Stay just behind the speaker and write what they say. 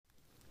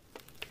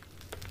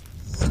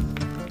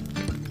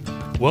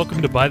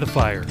Welcome to By the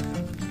Fire.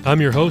 I'm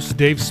your host,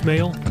 Dave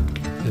Smale,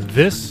 and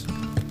this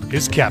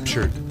is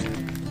Captured.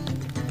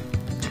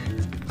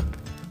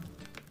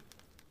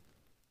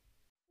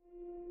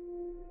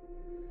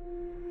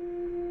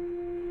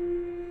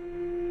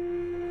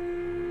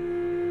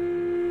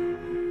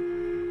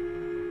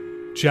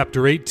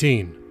 Chapter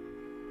 18.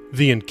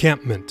 The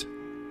Encampment.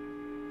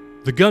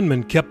 The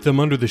gunman kept them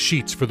under the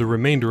sheets for the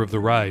remainder of the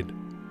ride.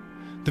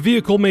 The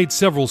vehicle made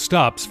several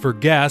stops for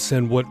gas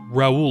and what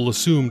Raoul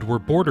assumed were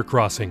border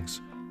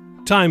crossings,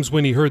 times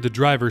when he heard the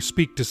driver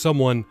speak to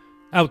someone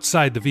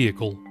outside the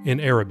vehicle in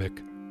Arabic.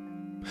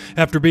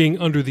 After being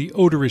under the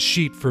odorous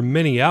sheet for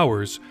many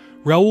hours,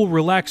 Raoul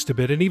relaxed a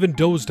bit and even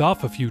dozed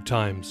off a few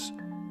times.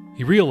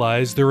 He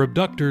realized their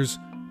abductors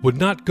would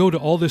not go to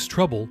all this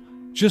trouble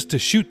just to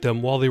shoot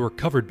them while they were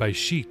covered by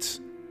sheets.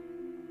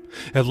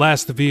 At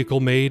last the vehicle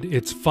made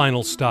its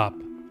final stop.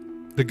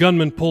 The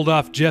gunman pulled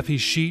off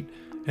Jeffy's sheet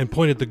and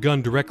pointed the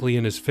gun directly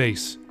in his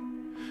face.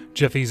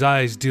 Jeffy's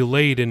eyes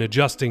delayed in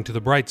adjusting to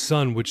the bright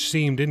sun which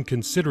seemed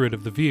inconsiderate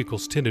of the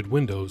vehicle's tinted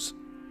windows.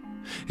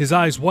 His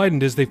eyes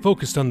widened as they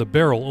focused on the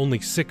barrel only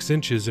 6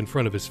 inches in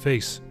front of his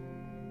face.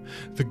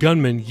 The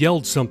gunman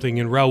yelled something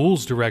in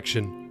Raoul's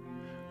direction.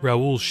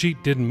 Raoul's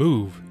sheet didn't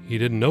move. He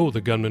didn't know the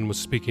gunman was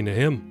speaking to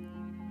him.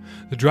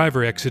 The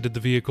driver exited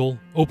the vehicle,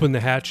 opened the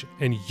hatch,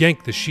 and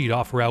yanked the sheet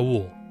off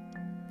Raoul.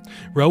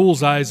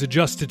 Raoul's eyes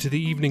adjusted to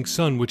the evening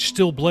sun which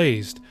still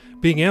blazed,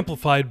 being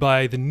amplified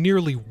by the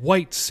nearly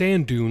white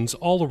sand dunes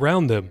all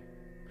around them.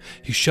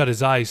 He shut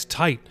his eyes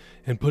tight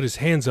and put his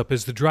hands up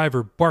as the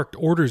driver barked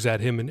orders at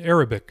him in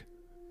Arabic.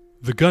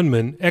 The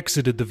gunman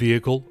exited the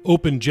vehicle,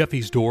 opened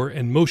Jeffy's door,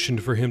 and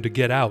motioned for him to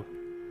get out.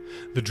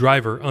 The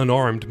driver,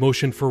 unarmed,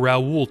 motioned for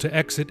Raoul to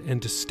exit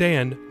and to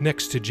stand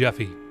next to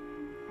Jeffy.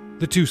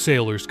 The 2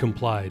 sailors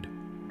complied.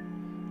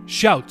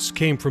 Shouts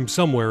came from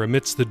somewhere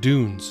amidst the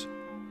dunes.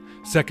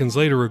 Seconds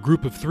later, a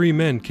group of 3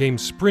 men came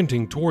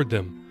sprinting toward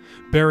them,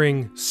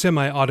 bearing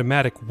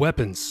semi-automatic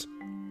weapons.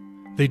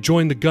 They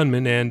joined the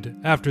gunman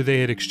and, after they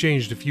had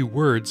exchanged a few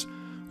words,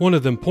 one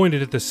of them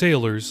pointed at the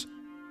sailors,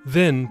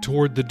 then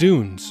toward the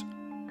dunes.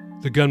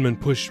 The gunman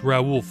pushed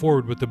Raoul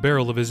forward with the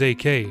barrel of his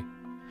AK.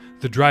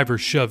 The driver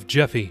shoved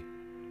Jeffy.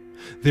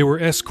 They were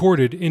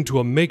escorted into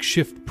a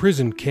makeshift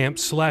prison camp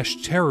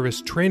 /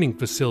 terrorist training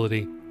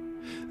facility,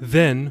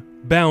 then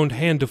bound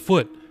hand to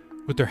foot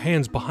with their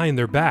hands behind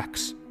their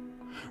backs.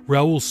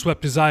 Raoul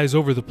swept his eyes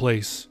over the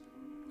place.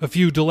 A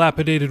few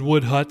dilapidated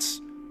wood huts,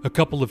 a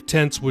couple of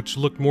tents which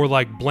looked more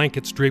like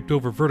blankets draped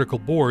over vertical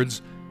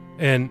boards,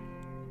 and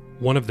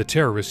one of the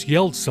terrorists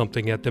yelled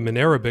something at them in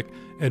Arabic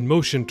and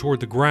motioned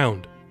toward the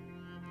ground.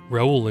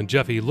 Raoul and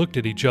Jeffy looked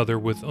at each other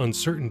with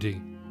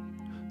uncertainty.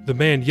 The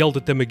man yelled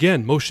at them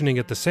again, motioning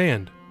at the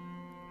sand.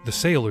 The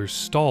sailors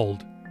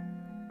stalled.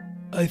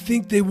 "I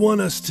think they want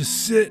us to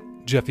sit,"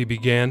 Jeffy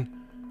began.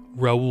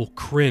 Raoul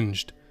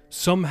cringed,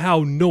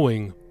 somehow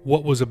knowing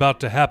what was about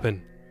to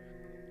happen.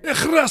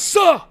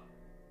 "Ikhrasa!"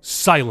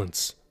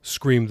 "Silence!"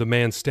 screamed the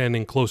man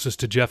standing closest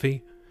to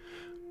Jeffy.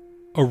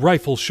 A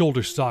rifle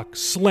shoulder stock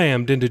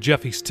slammed into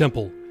Jeffy's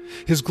temple.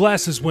 His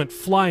glasses went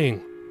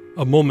flying.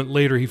 A moment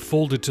later he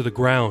folded to the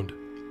ground.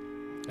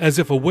 As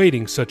if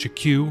awaiting such a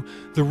cue,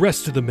 the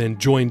rest of the men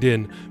joined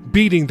in,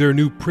 beating their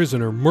new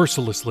prisoner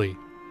mercilessly.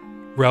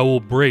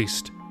 Raoul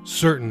braced,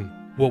 certain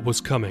what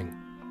was coming.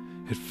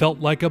 It felt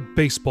like a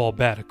baseball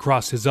bat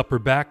across his upper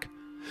back.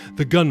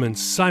 The gunman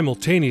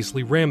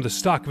simultaneously rammed the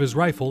stock of his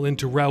rifle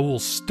into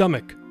Raoul's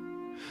stomach.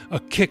 A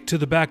kick to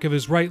the back of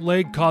his right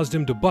leg caused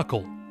him to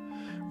buckle.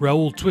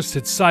 Raoul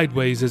twisted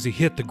sideways as he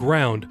hit the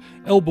ground,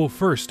 elbow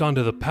first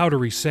onto the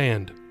powdery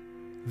sand.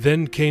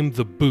 Then came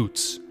the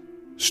boots,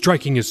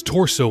 striking his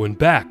torso and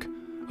back,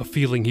 a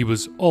feeling he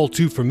was all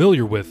too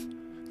familiar with,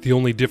 the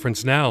only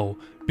difference now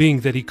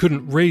being that he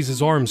couldn't raise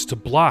his arms to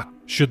block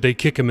should they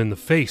kick him in the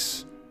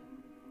face.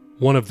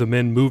 One of the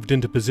men moved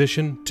into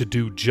position to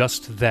do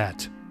just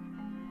that.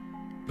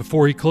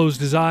 Before he closed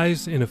his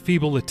eyes in a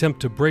feeble attempt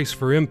to brace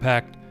for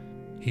impact,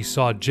 he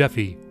saw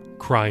Jeffy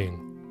crying.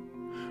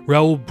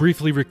 Raoul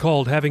briefly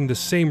recalled having the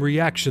same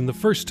reaction the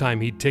first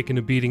time he'd taken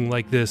a beating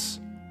like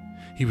this.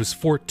 He was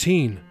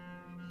 14,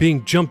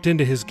 being jumped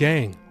into his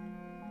gang.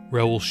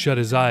 Raoul shut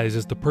his eyes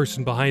as the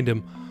person behind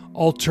him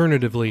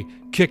alternatively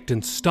kicked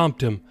and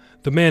stomped him.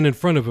 The man in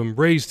front of him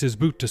raised his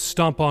boot to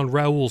stomp on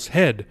Raoul's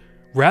head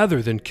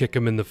rather than kick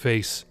him in the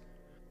face.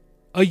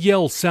 A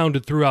yell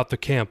sounded throughout the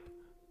camp.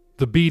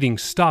 The beating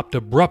stopped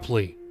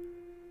abruptly.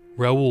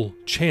 Raoul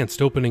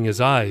chanced opening his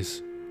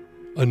eyes.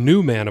 A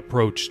new man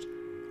approached,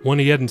 one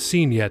he hadn't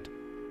seen yet.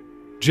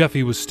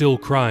 Jeffy was still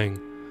crying.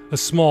 A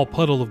small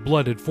puddle of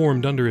blood had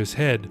formed under his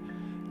head,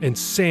 and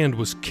sand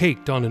was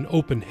caked on an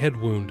open head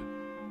wound.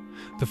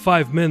 The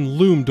 5 men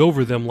loomed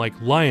over them like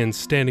lions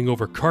standing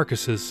over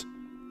carcasses.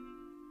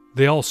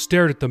 They all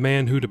stared at the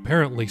man who'd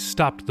apparently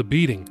stopped the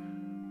beating.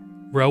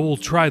 Raoul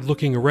tried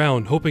looking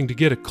around, hoping to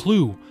get a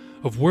clue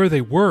of where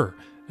they were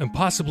and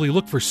possibly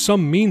look for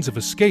some means of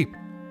escape.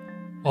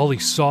 All he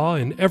saw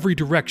in every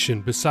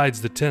direction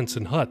besides the tents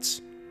and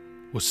huts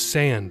was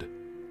sand.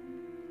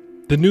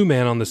 The new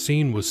man on the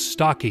scene was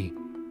stocky,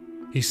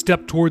 He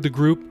stepped toward the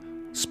group,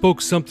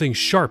 spoke something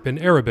sharp in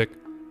Arabic,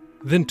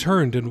 then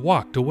turned and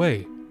walked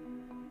away.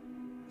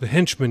 The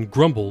henchman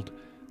grumbled,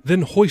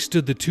 then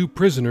hoisted the 2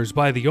 prisoners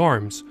by the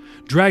arms,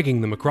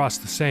 dragging them across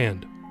the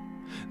sand.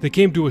 They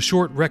came to a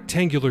short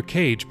rectangular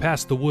cage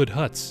past the wood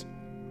huts.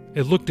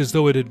 It looked as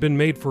though it had been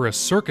made for a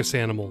circus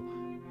animal,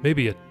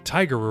 maybe a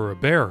tiger or a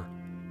bear.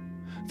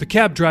 The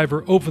cab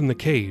driver opened the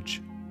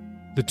cage.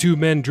 The 2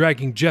 men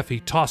dragging Jeffy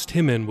tossed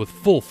him in with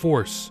full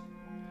force.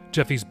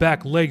 Jeffy's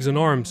back, legs, and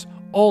arms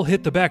all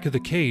hit the back of the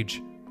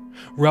cage.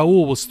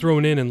 Raoul was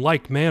thrown in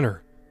like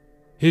manner.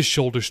 His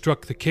shoulder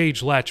struck the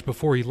cage latch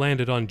before he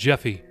landed on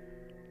Jeffy.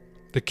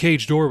 The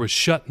cage door was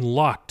shut and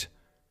locked.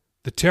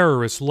 The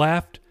terrorists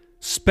laughed,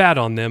 spat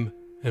on them,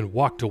 and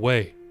walked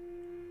away.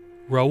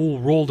 Raoul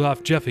rolled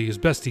off Jeffy as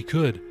best he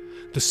could.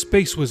 The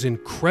space was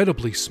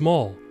incredibly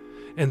small,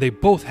 and they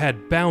both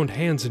had bound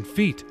hands and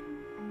feet.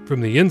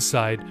 From the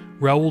inside,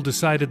 Raoul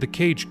decided the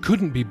cage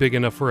couldn't be big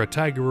enough for a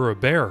tiger or a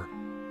bear.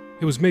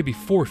 It was maybe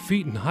 4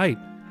 feet in height,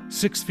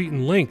 6 feet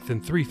in length,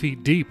 and 3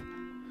 feet deep.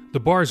 The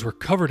bars were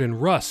covered in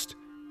rust,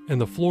 and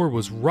the floor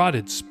was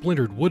rotted,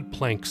 splintered wood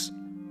planks.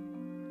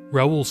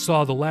 Raoul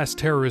saw the last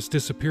terrorist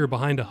disappear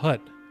behind a hut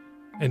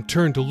and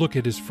turned to look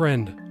at his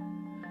friend.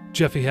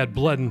 Jeffy had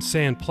blood and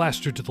sand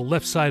plastered to the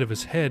left side of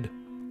his head.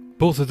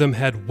 Both of them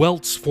had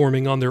welts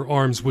forming on their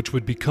arms which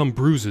would become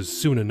bruises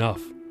soon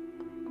enough.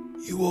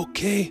 "You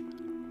okay?"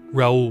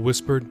 Raoul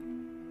whispered.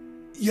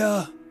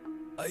 "Yeah,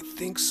 I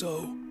think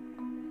so,"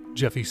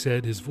 Jeffy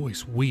said, his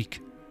voice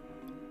weak.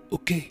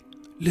 "Okay,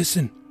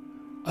 listen,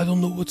 I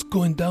don't know what's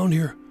going down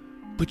here,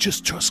 but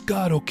just trust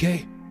God,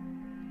 okay?"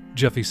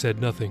 Jeffy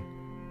said nothing.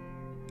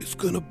 "It's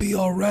gonna be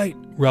all right."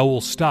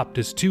 Raoul stopped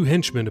as 2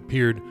 henchmen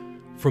appeared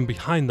from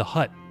behind the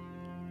hut,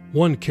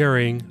 one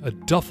carrying a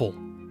duffel.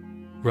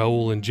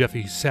 Raoul and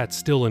Jeffy sat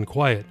still and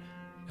quiet,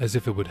 as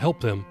if it would help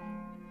them,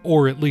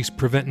 or at least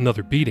prevent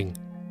another beating.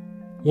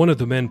 One of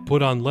the men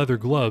put on leather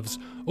gloves,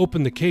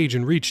 opened the cage,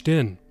 and reached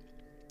in.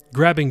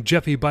 Grabbing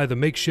Jeffy by the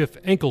makeshift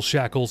ankle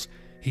shackles,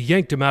 he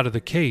yanked him out of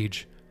the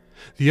cage.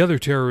 The other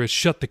terrorists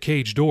shut the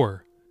cage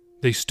door.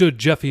 They stood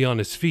Jeffy on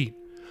his feet.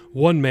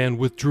 One man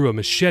withdrew a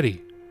machete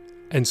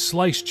and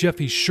sliced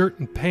Jeffy's shirt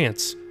and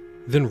pants,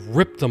 then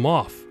ripped them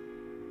off.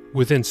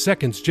 Within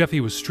seconds, Jeffy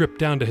was stripped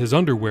down to his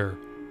underwear.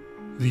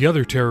 The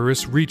other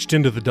terrorists reached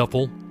into the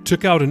duffel,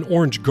 took out an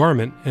orange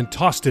garment, and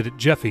tossed it at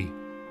Jeffy.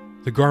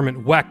 The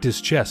garment whacked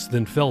his chest,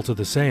 then fell to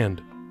the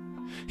sand.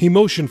 He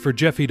motioned for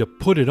Jeffy to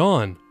put it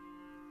on.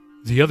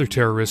 The other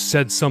terrorist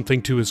said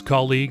something to his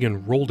colleague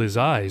and rolled his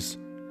eyes.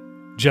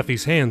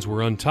 Jeffy's hands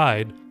were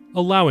untied,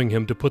 allowing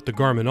him to put the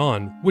garment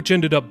on, which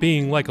ended up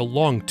being like a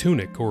long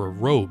tunic or a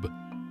robe.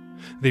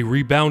 They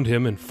rebound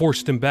him and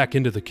forced him back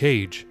into the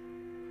cage.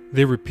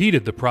 They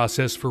repeated the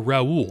process for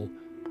Raoul,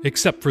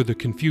 except for the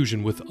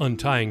confusion with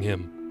untying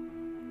him.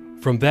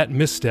 From that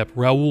misstep,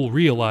 Raoul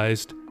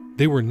realized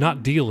they were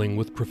not dealing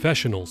with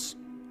professionals.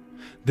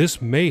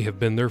 This may have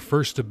been their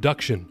first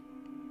abduction.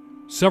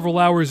 Several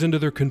hours into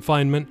their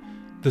confinement,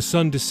 the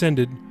sun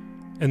descended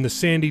and the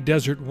sandy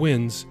desert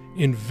winds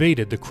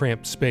invaded the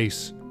cramped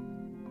space.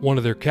 One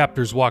of their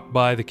captors walked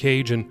by the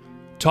cage and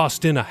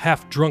tossed in a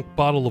half-drunk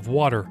bottle of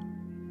water.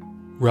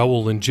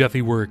 Raoul and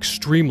Jeffy were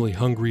extremely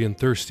hungry and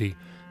thirsty,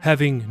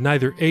 having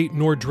neither ate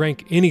nor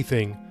drank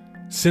anything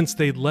since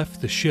they'd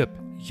left the ship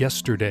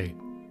yesterday.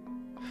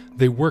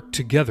 They worked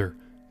together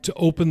to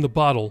open the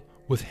bottle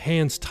with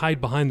hands tied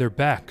behind their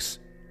backs.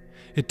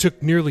 It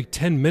took nearly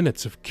 10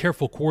 minutes of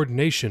careful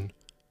coordination.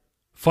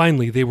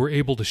 Finally, they were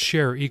able to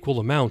share equal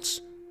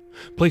amounts.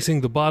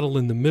 Placing the bottle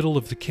in the middle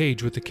of the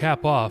cage with the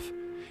cap off,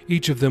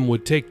 each of them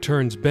would take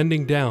turns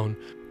bending down,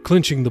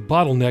 clenching the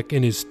bottleneck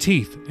in his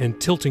teeth and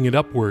tilting it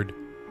upward,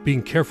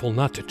 being careful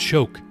not to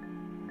choke.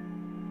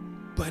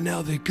 "By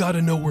now they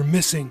gotta know we're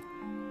missing,"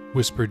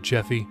 whispered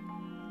Jeffy.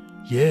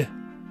 "Yeah,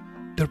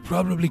 they're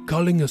probably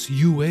calling us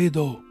UA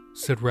though,"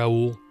 said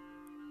Raoul.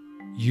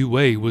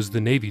 UA was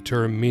the Navy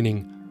term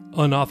meaning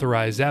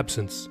unauthorized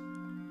absence.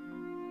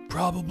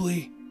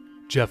 "Probably,"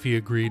 Jeffy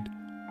agreed.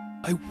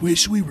 "I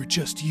wish we were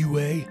just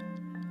UA,"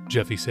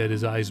 Jeffy said,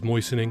 his eyes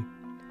moistening.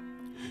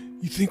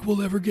 "You think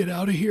we'll ever get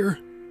out of here?"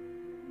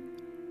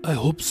 "I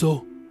hope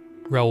so,"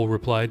 Raoul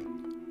replied.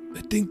 "I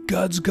think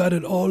God's got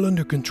it all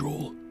under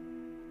control."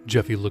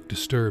 Jeffy looked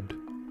disturbed.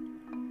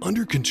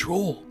 "Under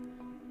control?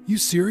 You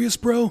serious,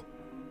 bro?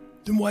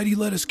 Then why'd he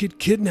let us get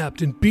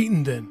kidnapped and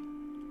beaten then?"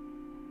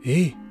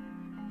 "Hey,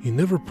 he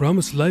never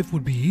promised life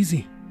would be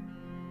easy.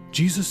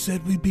 Jesus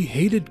said we'd be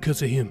hated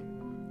because of him.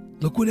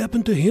 Look what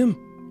happened to him."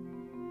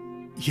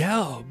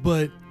 "Yeah,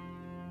 but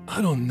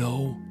I don't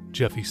know,"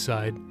 Jeffy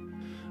sighed.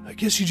 "I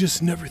guess you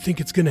just never think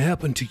it's gonna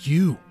happen to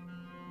you."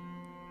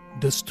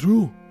 "That's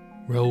true,"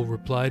 Raoul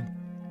replied.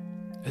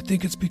 "I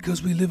think it's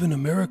because we live in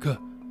America,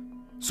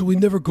 so we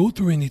never go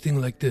through anything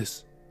like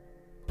this.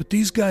 But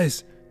these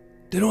guys,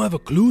 they don't have a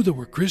clue that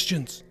we're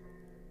Christians.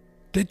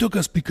 They took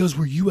us because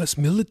we're U.S.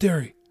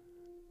 military.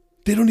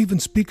 They don't even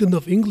speak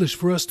enough English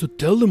for us to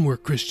tell them we're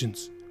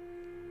Christians."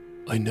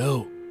 "I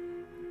know.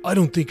 I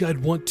don't think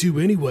I'd want to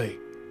anyway."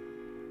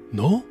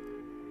 "No?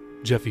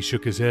 Jeffy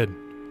shook his head.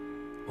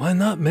 Why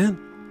not, man?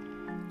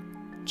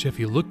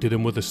 Jeffy looked at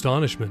him with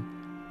astonishment.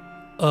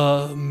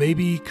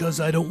 Maybe because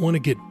I don't want to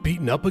get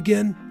beaten up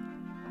again?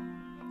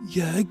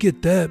 Yeah, I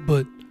get that,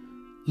 but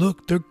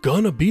look, they're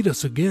gonna beat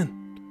us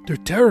again. They're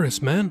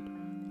terrorists,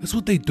 man. That's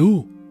what they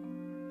do.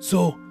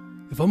 So,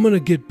 if I'm gonna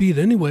get beat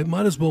anyway,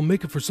 might as well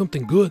make it for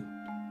something good.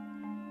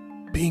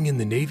 Being in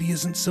the Navy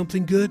isn't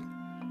something good?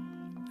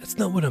 That's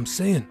not what I'm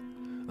saying.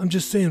 I'm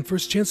just saying,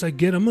 first chance I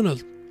get, I'm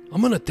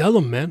gonna tell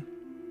them, man.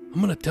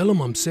 I'm gonna tell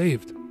them I'm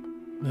saved.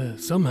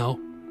 Somehow.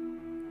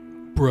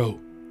 Bro,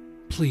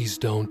 please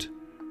don't,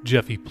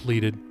 Jeffy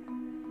pleaded.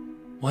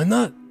 Why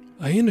not?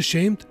 I ain't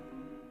ashamed.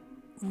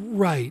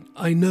 Right,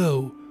 I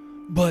know,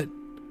 but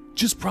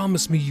just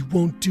promise me you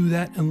won't do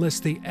that unless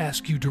they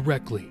ask you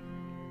directly.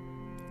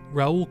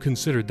 Raoul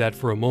considered that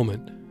for a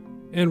moment,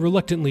 and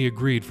reluctantly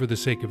agreed for the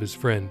sake of his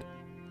friend.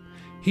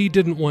 He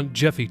didn't want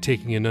Jeffy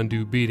taking an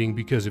undue beating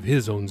because of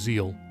his own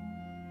zeal.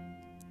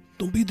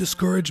 Don't be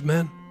discouraged,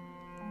 man.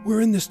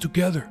 We're in this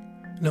together,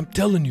 and I'm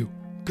telling you,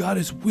 God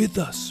is with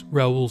us,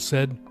 Raoul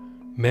said,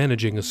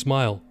 managing a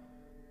smile.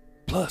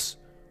 Plus,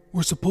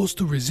 we're supposed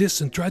to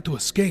resist and try to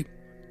escape.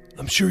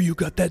 I'm sure you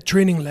got that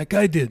training like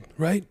I did,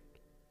 right?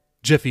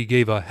 Jeffy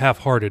gave a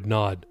half-hearted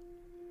nod.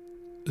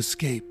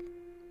 Escape.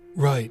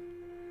 Right.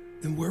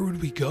 Then where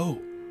would we go?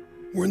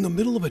 We're in the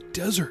middle of a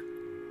desert.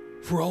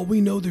 For all we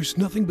know, there's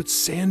nothing but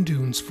sand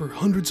dunes for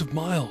hundreds of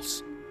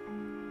miles.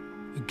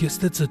 I guess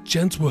that's a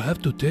chance we'll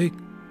have to take.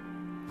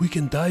 We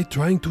can die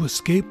trying to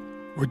escape,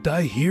 or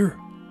die here.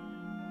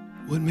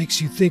 What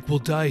makes you think we'll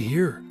die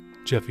here?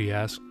 Jeffy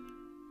asked.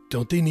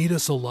 Don't they need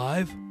us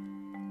alive?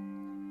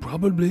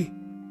 Probably.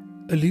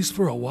 At least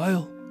for a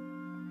while.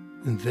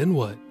 And then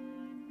what?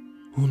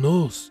 Who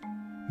knows?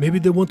 Maybe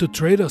they want to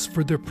trade us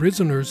for their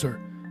prisoners or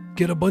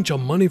get a bunch of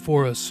money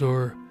for us,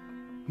 or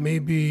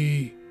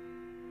maybe...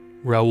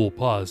 Raoul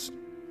paused.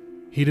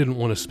 He didn't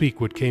want to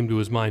speak what came to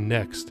his mind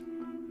next.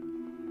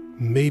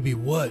 Maybe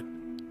what?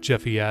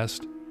 Jeffy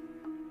asked.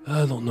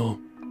 I don't know.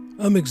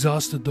 I'm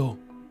exhausted though.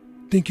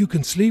 Think you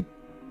can sleep?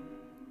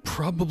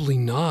 Probably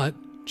not,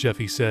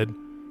 Jeffy said.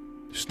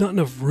 There's not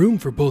enough room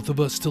for both of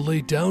us to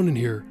lay down in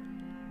here.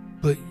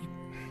 But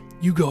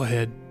you go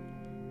ahead.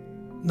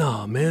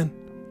 Nah, man.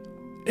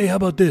 Hey, how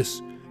about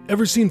this?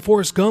 Ever seen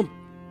Forrest Gump?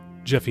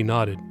 Jeffy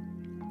nodded.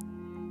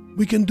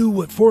 We can do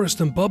what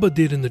Forrest and Bubba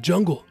did in the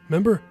jungle,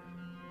 remember?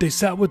 They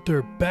sat with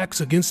their backs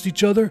against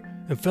each other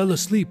and fell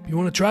asleep. You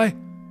want to try?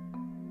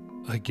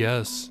 I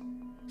guess,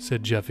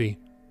 said Jeffy.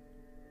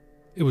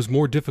 It was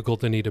more difficult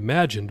than he'd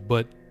imagined,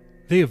 but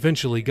they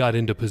eventually got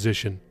into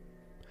position.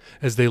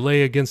 As they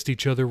lay against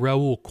each other,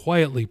 Raoul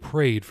quietly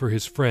prayed for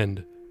his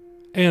friend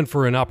and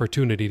for an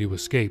opportunity to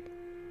escape.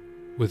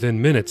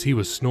 Within minutes, he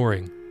was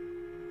snoring.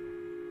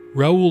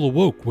 Raoul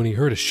awoke when he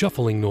heard a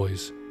shuffling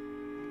noise.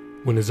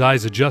 When his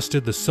eyes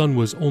adjusted, the sun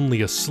was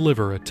only a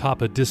sliver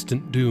atop a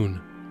distant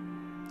dune.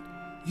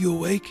 You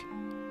awake?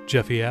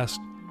 Jeffy asked.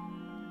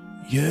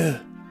 Yeah,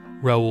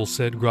 Raoul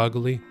said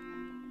groggily.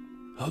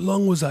 How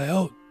long was I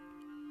out?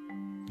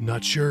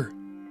 Not sure.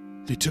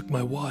 They took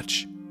my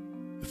watch.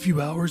 A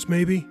few hours,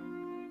 maybe?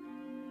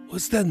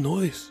 What's that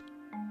noise?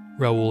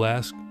 Raoul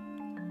asked.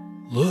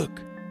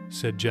 Look,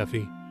 said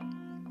Jeffy.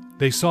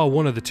 They saw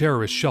one of the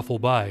terrorists shuffle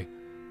by,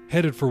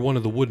 headed for one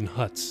of the wooden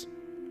huts.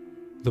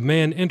 The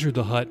man entered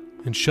the hut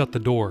and shut the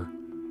door.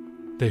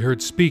 They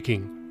heard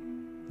speaking,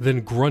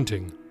 then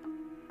grunting.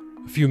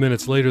 A few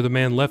minutes later, the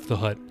man left the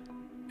hut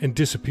and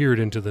disappeared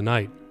into the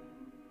night.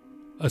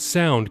 A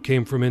sound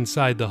came from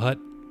inside the hut,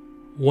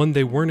 one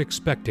they weren't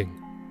expecting.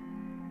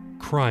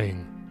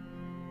 Crying.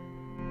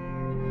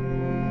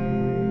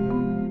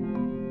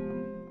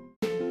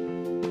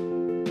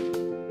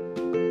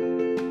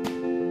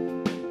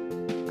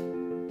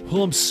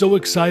 Well, I'm so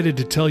excited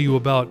to tell you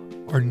about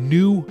our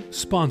new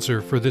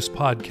sponsor for this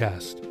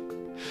podcast.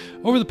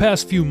 Over the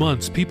past few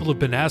months, people have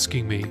been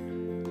asking me,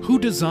 who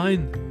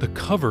designed the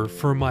cover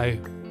for my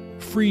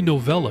free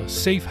novella,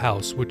 Safe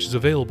House, which is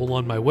available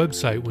on my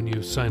website when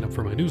you sign up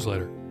for my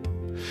newsletter?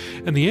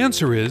 And the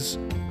answer is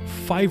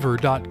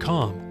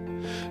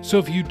Fiverr.com. So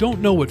if you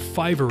don't know what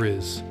Fiverr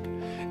is,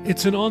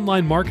 it's an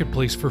online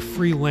marketplace for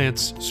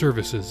freelance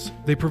services.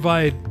 They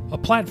provide a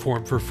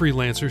platform for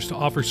freelancers to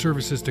offer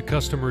services to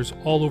customers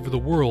all over the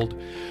world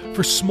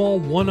for small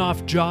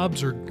one-off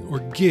jobs or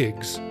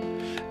gigs.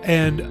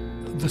 And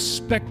the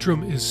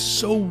spectrum is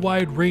so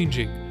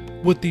wide-ranging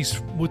what these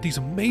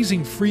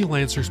amazing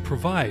freelancers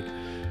provide.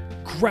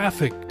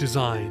 Graphic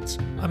designs,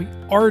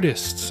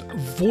 artists,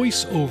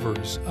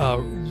 voiceovers,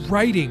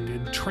 writing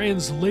and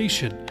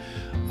translation.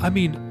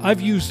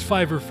 I've used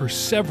Fiverr for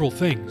several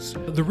things.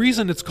 The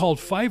reason it's called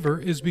Fiverr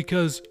is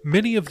because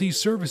many of these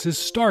services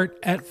start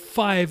at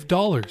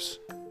 $5.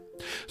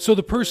 So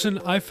the person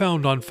I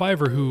found on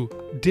Fiverr who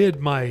did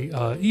my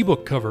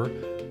ebook cover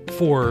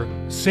for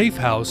Safe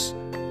House,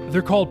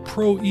 they're called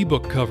Pro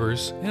ebook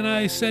covers, and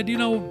I said,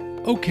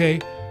 okay,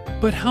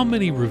 but how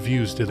many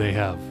reviews do they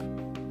have?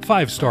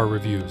 5-star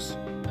reviews.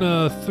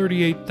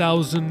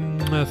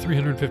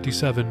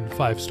 38,357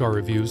 5-star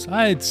reviews.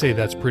 I'd say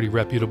that's pretty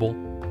reputable.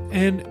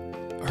 And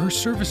her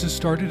services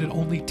started at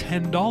only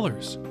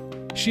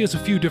 $10. She has a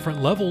few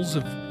different levels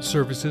of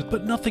services,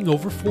 but nothing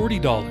over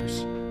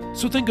 $40.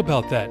 So think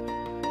about that.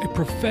 A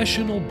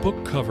professional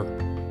book cover,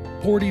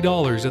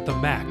 $40 at the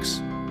max.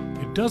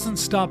 It doesn't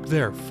stop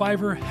there.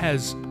 Fiverr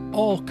has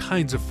all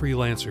kinds of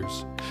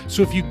freelancers.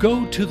 So if you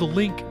go to the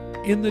link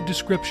in the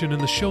description in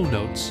the show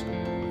notes,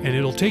 and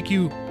it'll take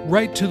you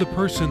right to the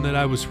person that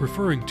I was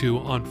referring to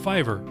on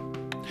Fiverr.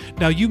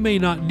 Now, you may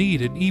not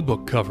need an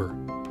ebook cover,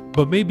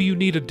 but maybe you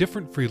need a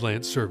different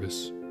freelance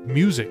service.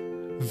 Music,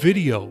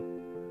 video,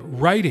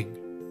 writing,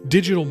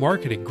 digital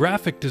marketing,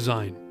 graphic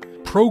design,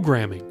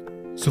 programming.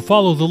 So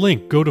follow the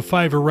link, go to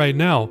Fiverr right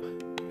now,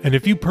 and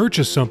if you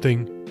purchase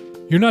something,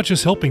 you're not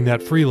just helping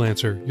that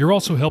freelancer, you're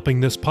also helping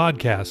this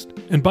podcast,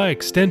 and by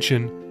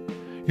extension,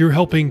 you're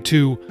helping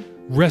to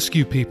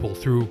rescue people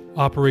through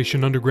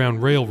Operation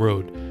Underground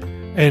Railroad,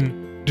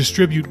 and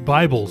distribute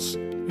Bibles,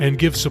 and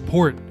give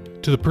support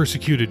to the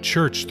persecuted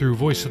church through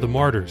Voice of the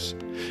Martyrs,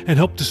 and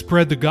help to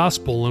spread the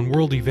gospel and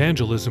world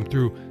evangelism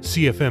through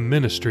CFM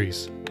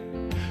Ministries.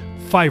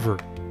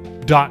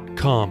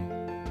 Fiverr.com.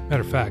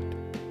 Matter of fact,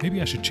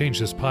 maybe I should change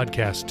this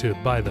podcast to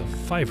By the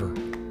Fiverr.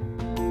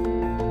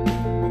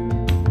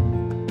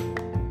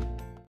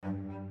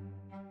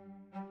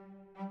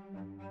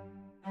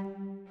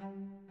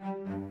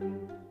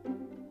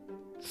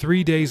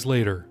 Three days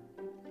later,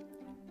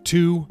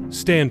 to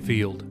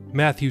Stanfield,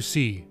 Matthew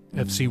C.,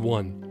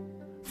 FC1.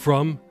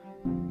 From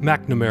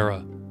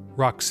McNamara,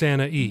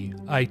 Roxana E.,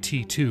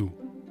 IT2.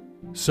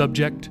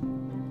 Subject,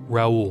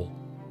 Raul.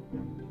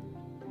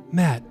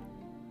 Matt,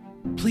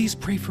 please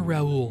pray for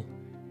Raul.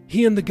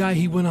 He and the guy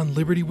he went on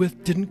liberty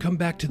with didn't come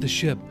back to the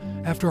ship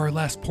after our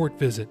last port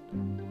visit.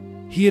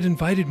 He had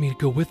invited me to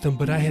go with them,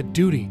 but I had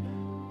duty.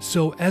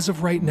 So as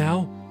of right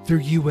now, they're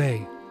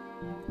UA.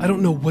 I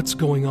don't know what's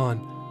going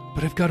on,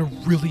 but I've got a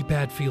really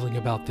bad feeling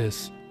about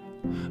this.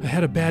 I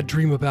had a bad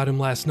dream about him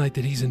last night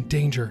that he's in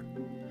danger.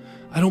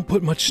 I don't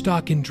put much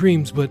stock in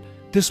dreams, but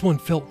this one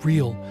felt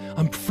real.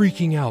 I'm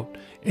freaking out.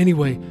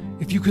 Anyway,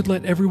 if you could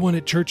let everyone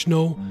at church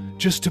know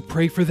just to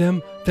pray for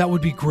them, that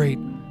would be great.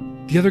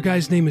 The other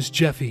guy's name is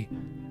Jeffy.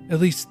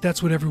 At least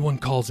that's what everyone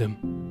calls him.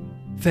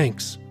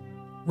 Thanks,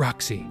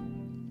 Roxy.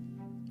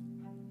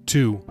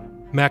 To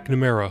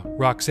McNamara,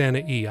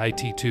 Roxana E.,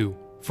 IT2.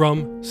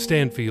 From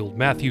Stanfield,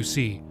 Matthew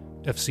C.,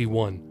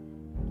 FC1.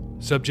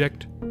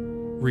 Subject,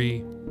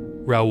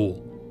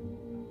 Raul.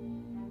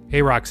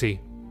 Hey, Roxy.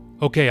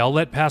 Okay, I'll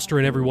let Pastor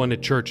and everyone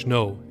at church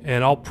know,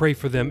 and I'll pray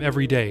for them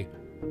every day.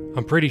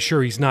 I'm pretty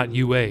sure he's not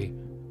UA.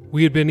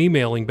 We had been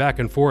emailing back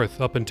and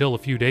forth up until a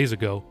few days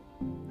ago.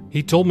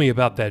 He told me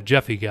about that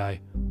Jeffy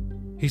guy.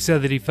 He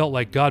said that he felt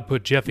like God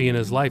put Jeffy in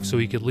his life so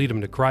he could lead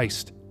him to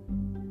Christ.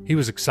 He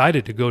was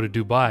excited to go to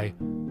Dubai,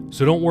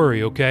 so don't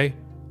worry, okay?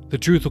 The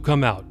truth will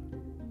come out.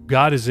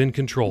 God is in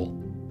control.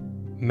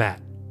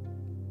 Matt.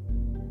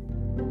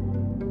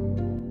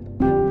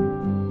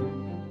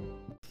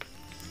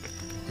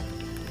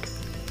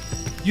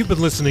 You've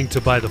been listening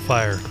to By the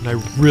Fire, and I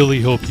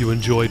really hope you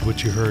enjoyed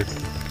what you heard.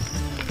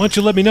 Why don't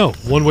you let me know,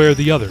 one way or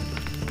the other?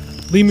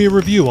 Leave me a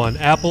review on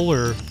Apple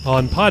or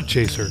on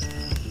Podchaser.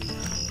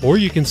 Or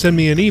you can send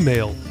me an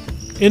email,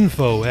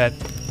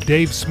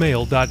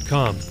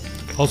 info@davesmail.com.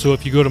 Also,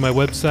 if you go to my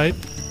website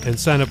and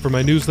sign up for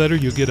my newsletter,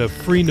 you'll get a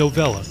free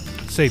novella,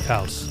 Safe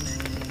House.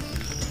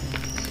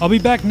 I'll be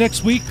back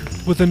next week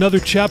with another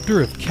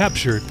chapter of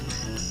Captured.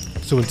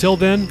 So until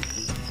then,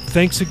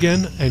 thanks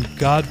again and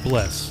God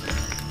bless.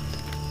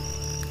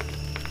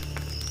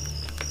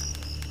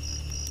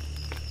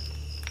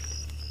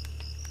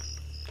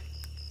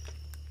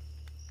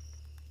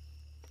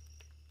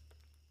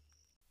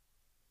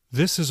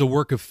 This is a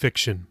work of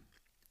fiction.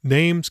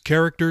 Names,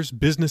 characters,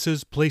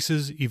 businesses,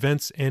 places,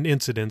 events, and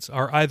incidents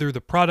are either the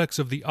products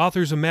of the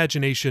author's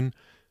imagination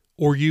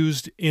or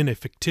used in a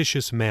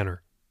fictitious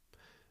manner.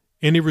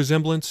 Any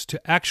resemblance to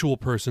actual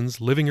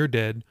persons, living or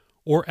dead,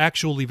 or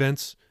actual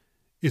events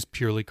is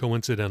purely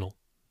coincidental.